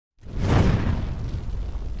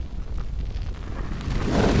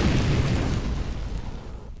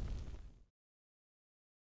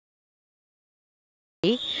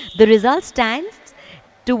the result stands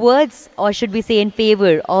towards, or should we say in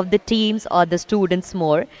favor of the teams or the students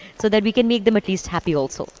more, so that we can make them at least happy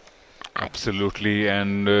also. Absolutely,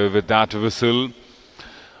 and with that whistle,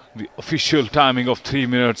 the official timing of 3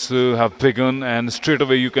 minutes have begun, and straight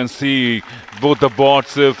away you can see both the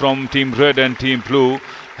bots from Team Red and Team Blue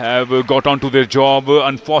have got onto their job.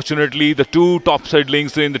 Unfortunately, the two top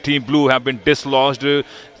seedlings in the Team Blue have been dislodged,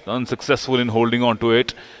 unsuccessful in holding on to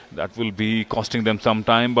it. That will be costing them some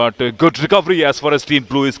time, but good recovery as far as Team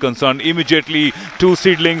Blue is concerned. Immediately, two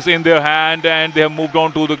seedlings in their hand, and they have moved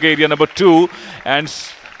on to the area number 2. And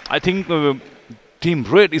I think Team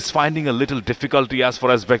Red is finding a little difficulty as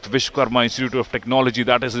far as Vishwakarma Institute of Technology,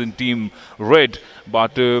 that is in Team Red.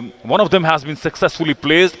 But one of them has been successfully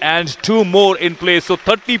placed, and 2 more in place. So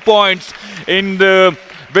 30 points in the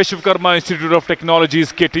Vishwakarma Institute of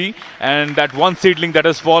Technology's kitty, and that one seedling that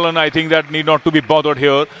has fallen, I think that need not to be bothered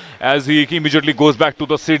here, as he immediately goes back to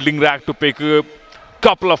the seedling rack to pick a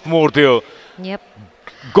couple of more there. Yep.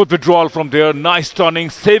 Good withdrawal from there, nice turning,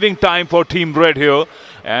 saving time for Team Red here.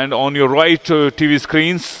 And on your right TV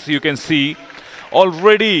screens, you can see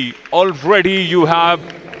already you have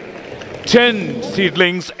 10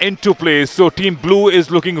 seedlings into place. So Team Blue is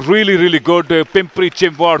looking really good. Pimpri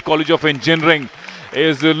Chinchwad College of Engineering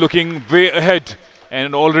is looking way ahead,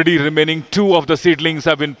 and already remaining 2 of the seedlings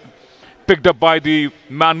have been picked up by the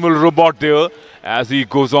manual robot there, as he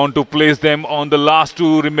goes on to place them on the last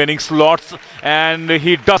 2 remaining slots, and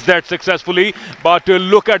he does that successfully. But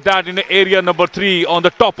look at that in area number 3 on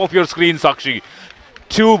the top of your screen, Sakshi.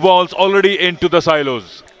 2 balls already into the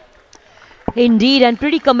silos. Indeed, and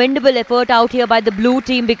pretty commendable effort out here by the blue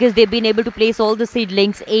team, because they've been able to place all the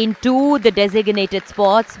seedlings into the designated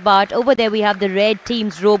spots. But over there we have the red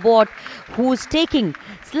team's robot, who's taking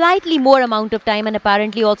slightly more amount of time, and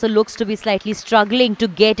apparently also looks to be slightly struggling to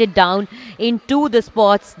get it down into the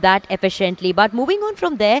spots that efficiently. But moving on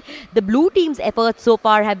from there, the blue team's efforts so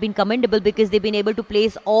far have been commendable, because they've been able to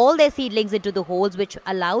place all their seedlings into the holes, which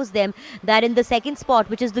allows them that in the second spot,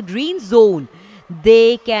 which is the green zone,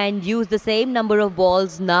 they can use the same number of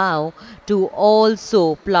balls now to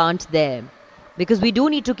also plant there. Because we do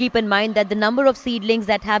need to keep in mind that the number of seedlings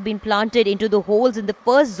that have been planted into the holes in the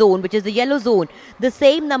first zone, which is the yellow zone, the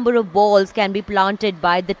same number of balls can be planted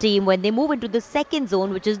by the team when they move into the second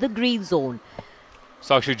zone, which is the green zone.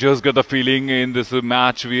 Sakshi, just get the feeling in this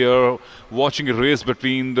match we are watching a race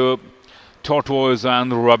between the tortoise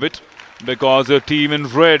and the rabbit, because a team in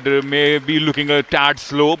red may be looking a tad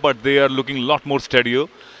slow, but they are looking a lot more steadier.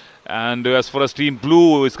 And as far as Team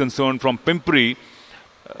Blue is concerned, from Pimpri,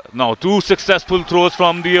 now 2 successful throws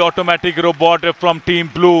from the automatic robot from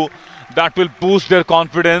Team Blue. That will boost their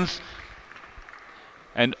confidence.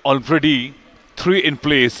 And already 3 in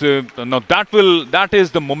place. Now that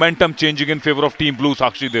is the momentum changing in favor of Team Blue,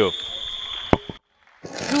 Sakshi, there.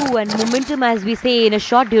 True, and momentum, as we say, in a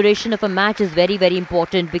short duration of a match is very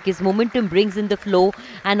important, because momentum brings in the flow,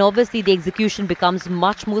 and obviously the execution becomes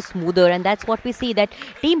much more smoother. And that's what we see, that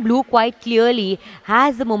Team Blue quite clearly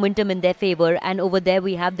has the momentum in their favor. And over there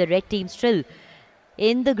we have the red team still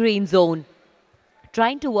in the green zone,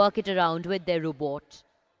 trying to work it around with their robot.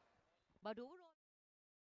 But overall,